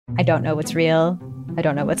I don't know what's real. I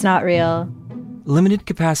don't know what's not real. Limited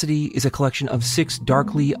Capacity is a collection of 6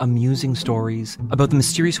 darkly amusing stories about the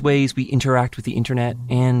mysterious ways we interact with the internet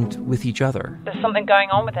and with each other. There's something going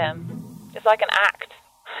on with him. It's like an act.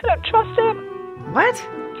 I don't trust him. What?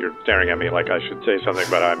 You're staring at me like I should say something,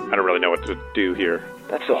 but I don't really know what to do here.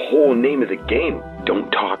 That's the whole name of the game. Don't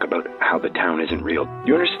talk about how the town isn't real.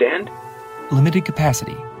 You understand? Limited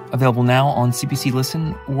Capacity. Available now on CBC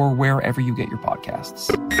Listen or wherever you get your podcasts.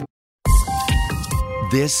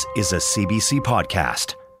 This is a CBC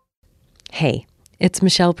podcast. Hey, it's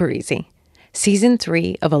Michelle Parise. Season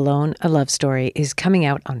 3 of Alone, a Love Story is coming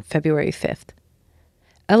out on February 5th.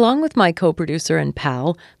 Along with my co-producer and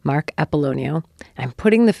pal, Mark Apollonio, I'm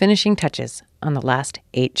putting the finishing touches on the last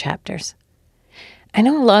 8 chapters. I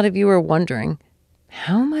know a lot of you are wondering,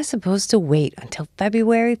 how am I supposed to wait until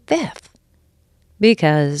February 5th?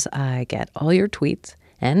 Because I get all your tweets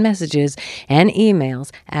and messages and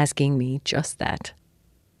emails asking me just that.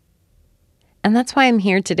 And that's why I'm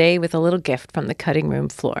here today with a little gift from the cutting room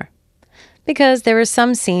floor. Because there are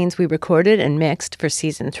some scenes we recorded and mixed for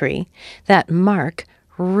Season 3 that Mark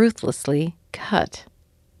ruthlessly cut.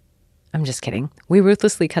 I'm just kidding. We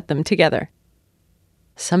ruthlessly cut them together.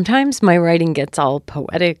 Sometimes my writing gets all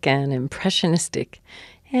poetic and impressionistic,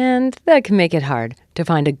 and that can make it hard to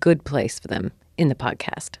find a good place for them in the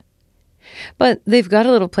podcast. But they've got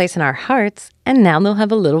a little place in our hearts, and now they'll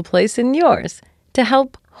have a little place in yours to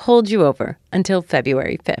help hold you over until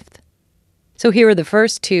February 5th. So here are the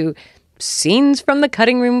first 2 scenes from the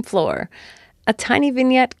cutting room floor. A tiny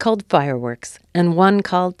vignette called Fireworks and one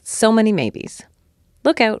called So Many Maybes.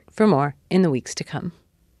 Look out for more in the weeks to come.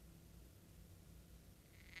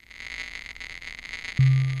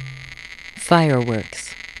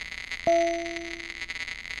 Fireworks.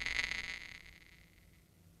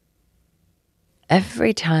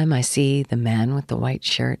 Every time I see the man with the white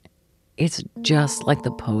shirt, it's just like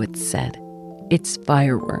the poet said. It's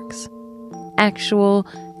fireworks. Actual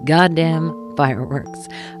goddamn fireworks.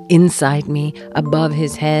 Inside me, above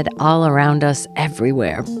his head, all around us,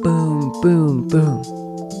 everywhere. Boom, boom, boom.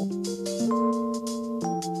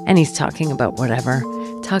 And he's talking about whatever.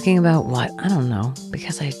 Talking about what? I don't know.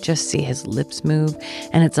 Because I just see his lips move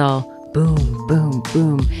and it's all boom, boom,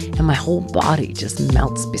 boom. And my whole body just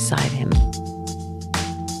melts beside him.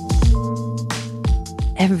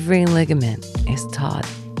 Every ligament is taut,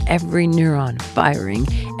 every neuron firing,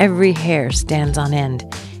 every hair stands on end,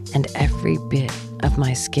 and every bit of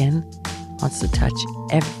my skin wants to touch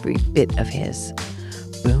every bit of his.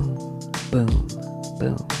 Boom, boom,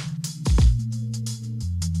 boom.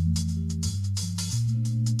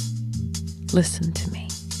 Listen to me.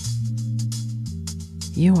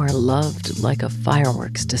 You are loved like a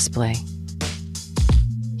fireworks display.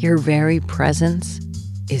 Your very presence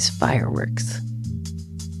is fireworks.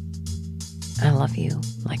 I love you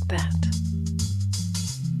like that.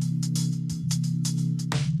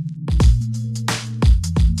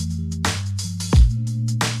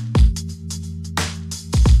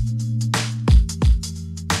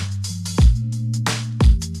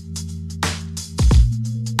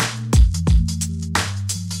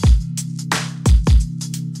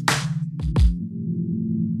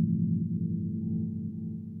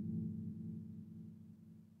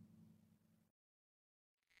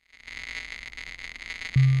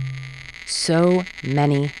 So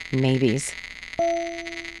many maybes.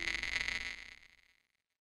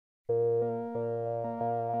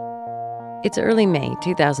 It's early May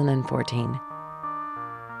 2014.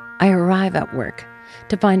 I arrive at work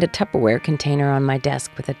to find a Tupperware container on my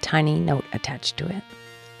desk with a tiny note attached to it.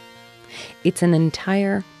 It's an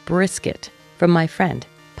entire brisket from my friend,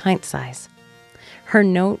 Pint Size. Her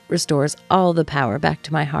note restores all the power back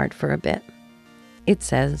to my heart for a bit. It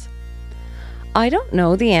says, I don't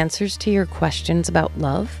know the answers to your questions about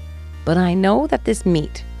love, but I know that this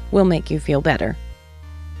meat will make you feel better.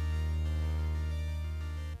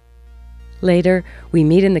 Later, we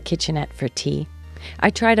meet in the kitchenette for tea.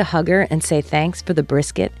 I try to hug her and say thanks for the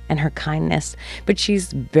brisket and her kindness, but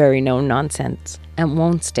she's very no-nonsense and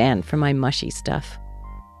won't stand for my mushy stuff.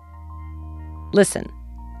 Listen,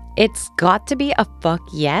 it's got to be a fuck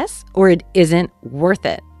yes or it isn't worth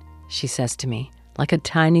it, she says to me, like a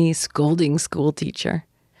tiny scolding school teacher.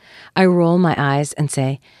 I roll my eyes and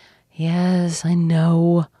say, yes, I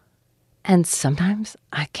know. And sometimes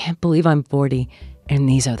I can't believe I'm 40 and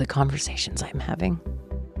these are the conversations I'm having.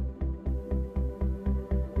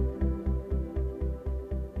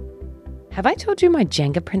 Have I told you my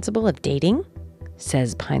Jenga principle of dating?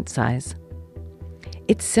 Says Pint Size.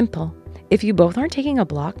 It's simple. If you both aren't taking a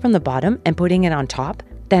block from the bottom and putting it on top,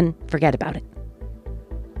 then forget about it.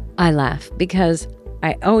 I laugh because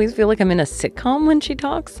I always feel like I'm in a sitcom when she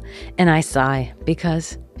talks, and I sigh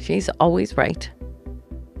because she's always right.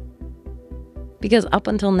 Because up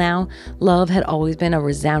until now, love had always been a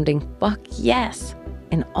resounding fuck yes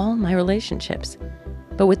in all my relationships.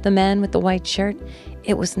 But with the man with the white shirt,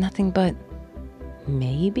 it was nothing but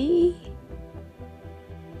maybe?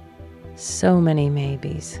 So many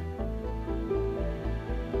maybes.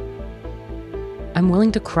 I'm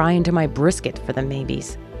willing to cry into my brisket for the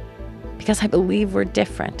maybes. Because I believe we're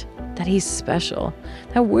different, that he's special,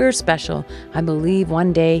 that we're special. I believe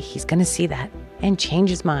one day he's going to see that and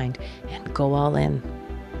change his mind and go all in.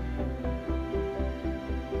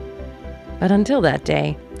 But until that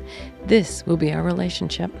day, this will be our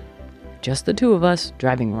relationship. Just the two of us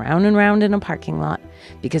driving round and round in a parking lot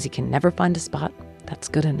because he can never find a spot that's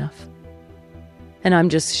good enough. And I'm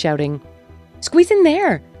just shouting, "Squeeze in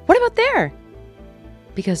there! What about there?"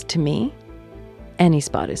 Because to me, any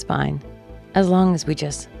spot is fine, as long as we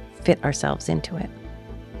just fit ourselves into it.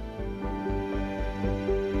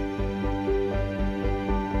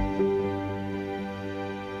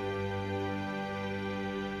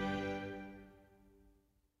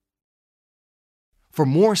 For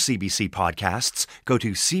more CBC podcasts, go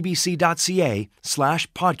to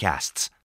cbc.ca/podcasts.